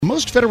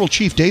Most federal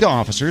chief data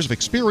officers have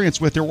experience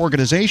with their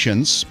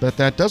organizations, but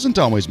that doesn't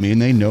always mean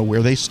they know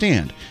where they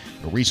stand.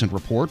 A recent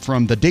report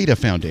from the Data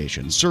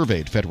Foundation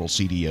surveyed federal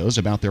CDOs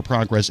about their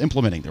progress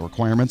implementing the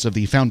requirements of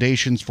the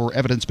Foundations for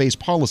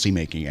Evidence-Based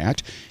Policymaking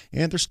Act,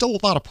 and there's still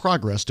a lot of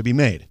progress to be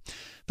made.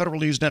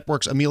 Federal News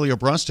Network's Amelia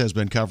Brust has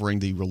been covering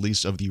the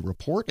release of the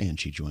report, and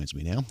she joins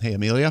me now. Hey,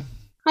 Amelia.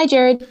 Hi,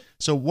 Jared.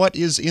 So what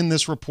is in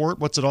this report?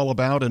 What's it all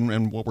about,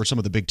 and what were some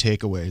of the big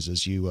takeaways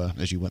as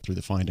you went through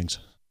the findings?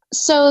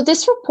 So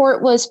this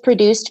report was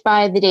produced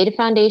by the Data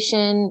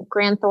Foundation,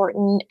 Grant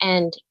Thornton,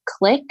 and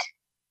CLIC.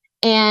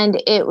 And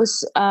it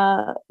was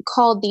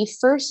called the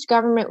first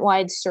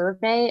government-wide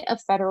survey of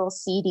federal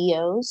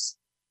CDOs.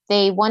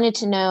 They wanted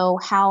to know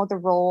how the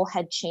role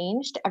had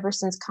changed ever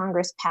since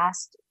Congress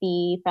passed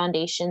the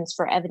Foundations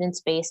for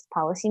Evidence-Based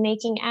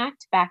Policymaking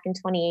Act back in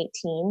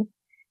 2018.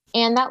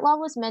 And that law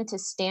was meant to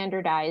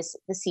standardize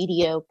the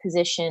CDO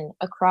position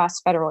across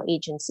federal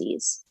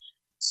agencies.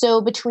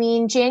 So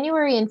between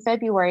January and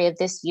February of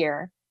this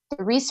year,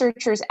 the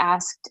researchers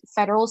asked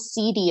federal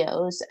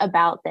CDOs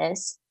about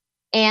this.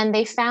 And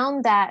they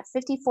found that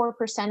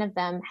 54% of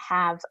them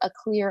have a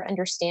clear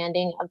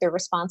understanding of their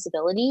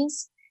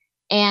responsibilities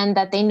and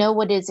that they know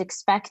what is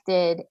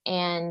expected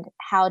and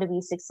how to be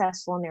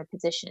successful in their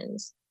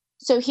positions.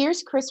 So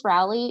here's Chris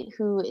Rowley,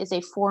 who is a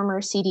former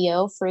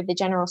CDO for the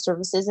General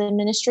Services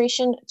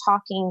Administration,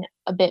 talking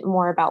a bit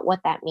more about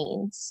what that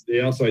means. They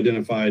also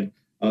identified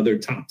their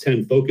top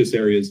 10 focus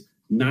areas,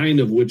 9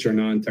 of which are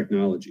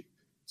non-technology.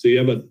 So you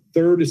have a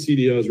third of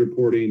CDOs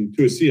reporting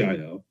to a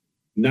CIO.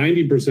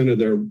 90% of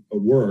their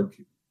work,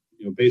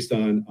 based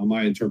on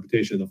my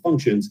interpretation of the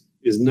functions,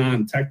 is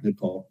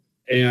non-technical.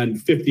 And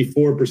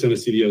 54% of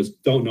CDOs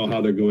don't know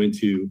how they're going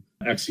to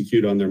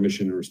execute on their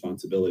mission and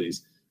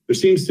responsibilities. There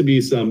seems to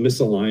be some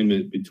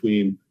misalignment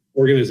between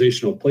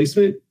organizational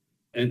placement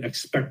and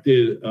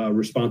expected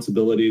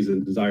responsibilities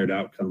and desired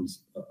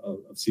outcomes of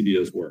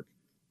CDOs' work.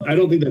 I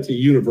don't think that's a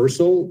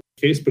universal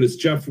case, but it's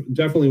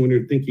definitely when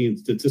you're thinking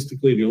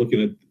statistically and you're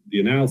looking at the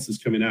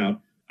analysis coming out,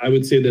 I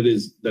would say that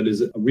is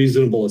a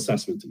reasonable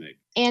assessment to make.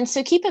 And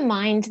so keep in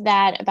mind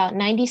that about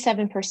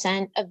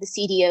 97% of the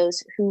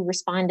CDOs who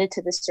responded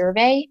to the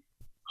survey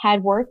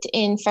had worked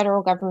in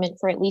federal government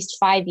for at least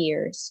 5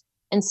 years,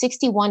 and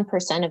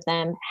 61% of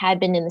them had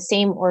been in the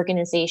same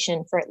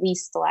organization for at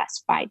least the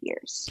last 5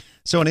 years.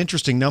 So an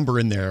interesting number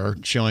in there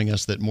showing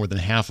us that more than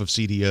half of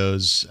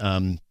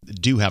CDOs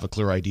do have a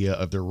clear idea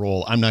of their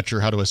role. I'm not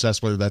sure how to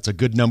assess whether that's a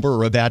good number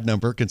or a bad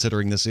number,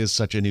 considering this is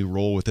such a new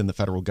role within the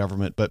federal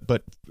government.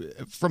 But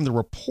from the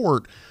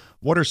report,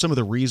 what are some of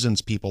the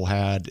reasons people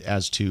had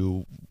as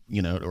to,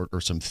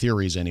 or some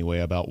theories anyway,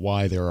 about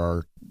why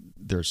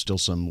there's still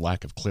some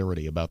lack of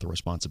clarity about the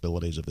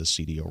responsibilities of this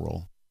CDO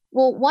role?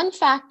 Well, one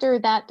factor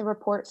that the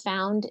report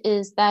found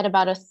is that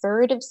about a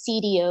third of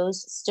CDOs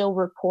still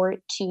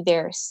report to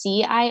their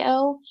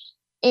CIO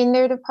in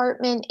their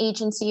department,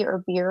 agency,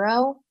 or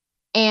bureau.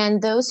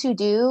 And those who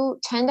do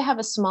tend to have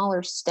a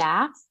smaller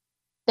staff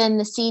than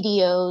the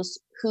CDOs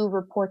who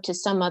report to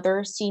some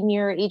other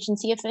senior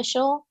agency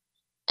official.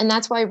 And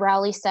that's why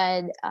Rowley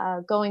said,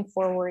 going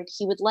forward,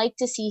 he would like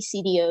to see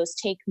CDOs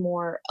take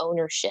more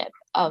ownership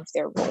of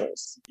their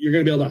roles. You're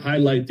going to be able to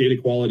highlight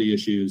data quality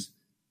issues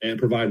and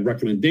provide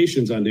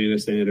recommendations on data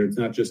standards,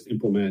 not just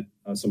implement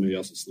somebody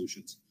else's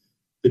solutions.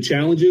 The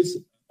challenges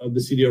of the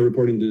CDO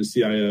reporting to the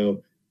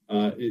CIO,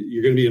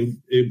 you're going to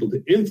be able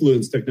to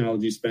influence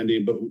technology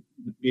spending, but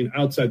being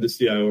outside the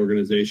CIO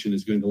organization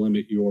is going to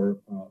limit your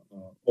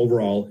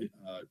overall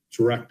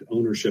direct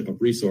ownership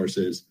of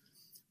resources.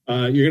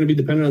 You're going to be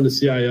dependent on the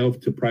CIO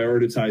to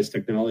prioritize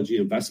technology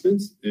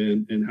investments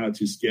and how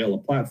to scale a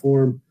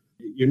platform.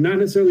 You're not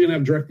necessarily going to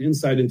have direct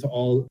insight into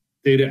all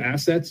data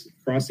assets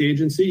across the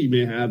agency. You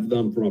may have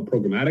them from a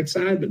programmatic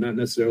side, but not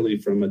necessarily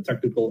from a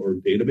technical or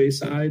database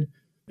side.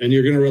 And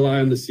you're going to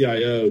rely on the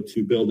CIO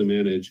to build and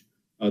manage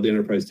the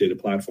enterprise data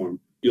platform.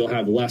 You'll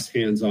have less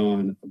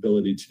hands-on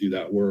ability to do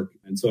that work.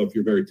 And so if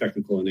you're very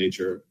technical in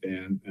nature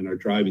and are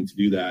driving to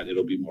do that,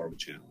 it'll be more of a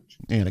challenge.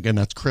 And again,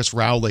 that's Chris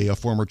Rowley, a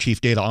former chief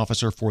data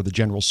officer for the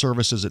General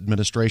Services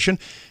Administration.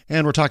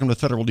 And we're talking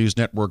with Federal News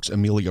Network's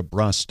Amelia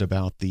Brust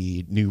about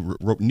the new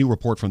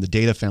report from the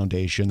Data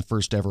Foundation,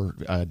 first ever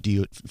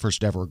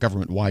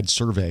government-wide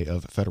survey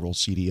of federal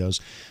CDOs.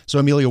 So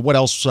Amelia, what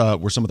else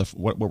were some of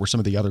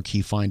the other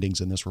key findings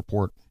in this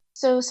report?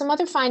 So some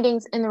other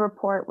findings in the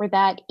report were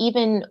that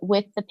even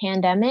with the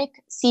pandemic,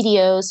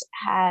 CDOs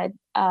had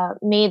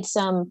made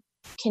some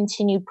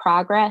continued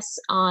progress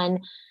on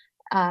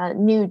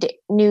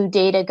new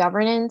data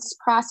governance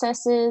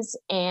processes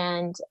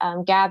and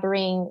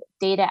gathering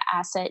data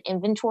asset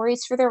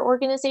inventories for their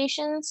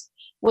organizations,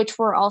 which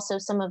were also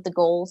some of the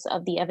goals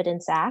of the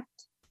Evidence Act.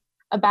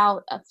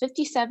 About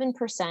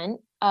 57%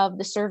 of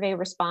the survey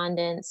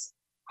respondents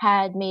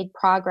had made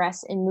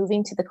progress in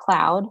moving to the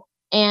cloud.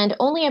 And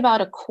only about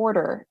a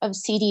quarter of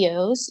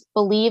CDOs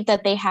believe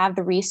that they have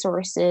the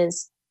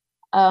resources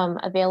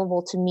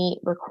available to meet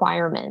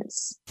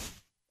requirements.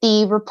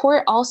 The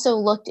report also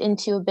looked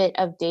into a bit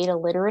of data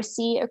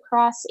literacy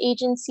across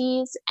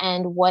agencies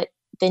and what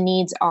the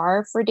needs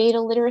are for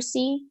data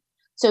literacy.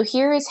 So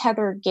here is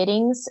Heather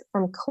Giddings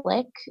from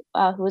CLIC,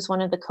 who is one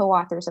of the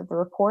co-authors of the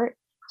report,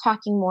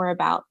 talking more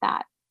about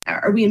that.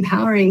 Are we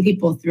empowering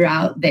people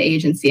throughout the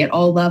agency at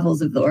all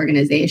levels of the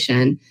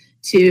organization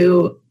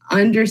to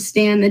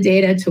understand the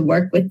data, to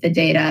work with the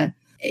data?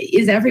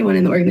 Is everyone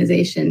in the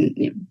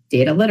organization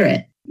data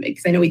literate?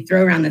 Because I know we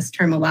throw around this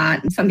term a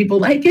lot, and some people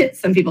like it,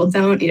 some people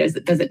don't.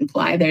 Does it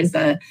imply there's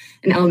an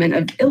element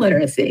of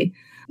illiteracy?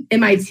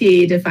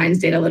 MIT defines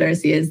data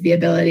literacy as the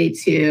ability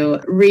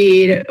to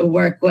read,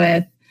 work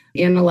with,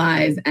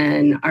 analyze,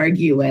 and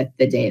argue with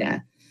the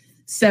data.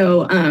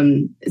 So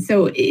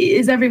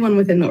is everyone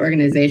within the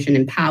organization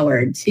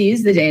empowered to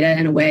use the data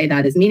in a way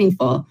that is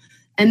meaningful?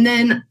 And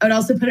then I would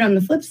also put it on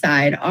the flip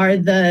side, are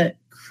the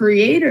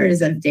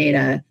creators of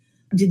data,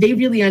 do they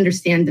really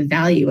understand the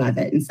value of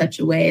it in such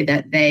a way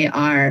that they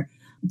are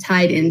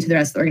tied into the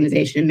rest of the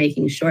organization and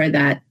making sure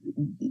that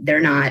they're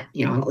not,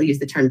 I'll use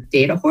the term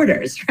data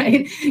hoarders,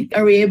 right?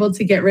 Are we able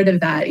to get rid of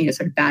that,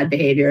 sort of bad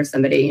behavior of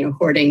somebody,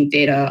 hoarding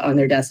data on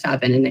their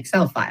desktop in an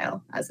Excel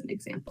file, as an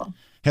example?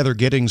 Heather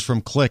Giddings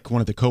from CLIC, one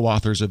of the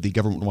co-authors of the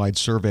government-wide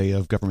survey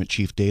of government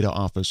chief data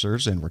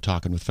officers, and we're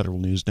talking with Federal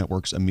News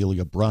Network's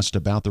Amelia Brust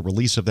about the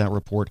release of that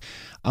report.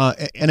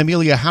 And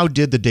Amelia, how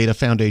did the Data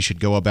Foundation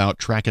go about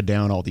tracking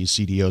down all these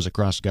CDOs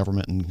across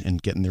government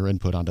and getting their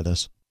input onto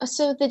this?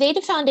 So the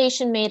Data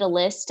Foundation made a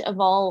list of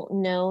all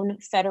known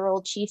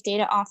federal chief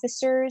data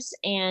officers,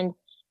 and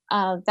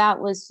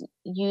that was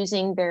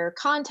using their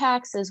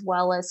contacts as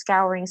well as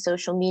scouring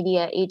social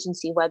media,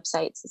 agency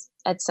websites,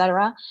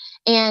 etc.,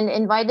 and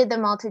invited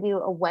them all to do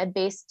a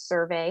web-based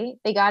survey.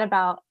 They got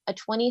about a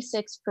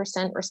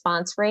 26%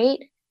 response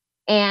rate.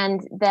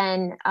 And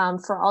then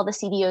for all the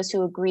CDOs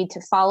who agreed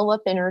to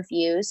follow-up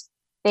interviews,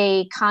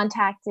 they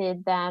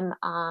contacted them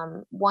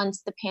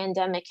once the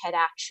pandemic had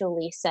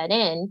actually set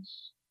in,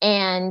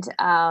 and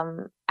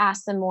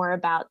asked them more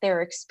about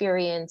their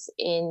experience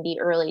in the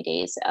early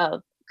days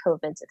of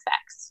COVID's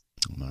effects.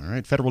 All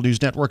right. Federal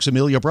News Network's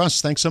Amelia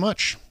Brust, thanks so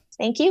much.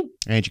 Thank you.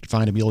 And you can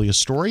find Amelia's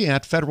story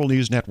at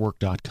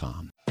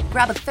federalnewsnetwork.com.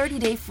 Grab a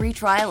 30-day free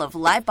trial of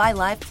Live by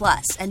Live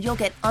Plus, and you'll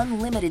get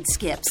unlimited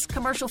skips,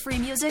 commercial-free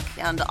music,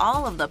 and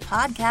all of the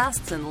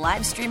podcasts and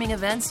live streaming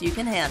events you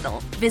can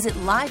handle. Visit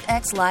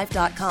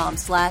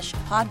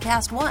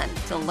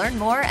livexlive.com/podcast1 to learn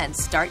more and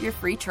start your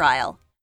free trial.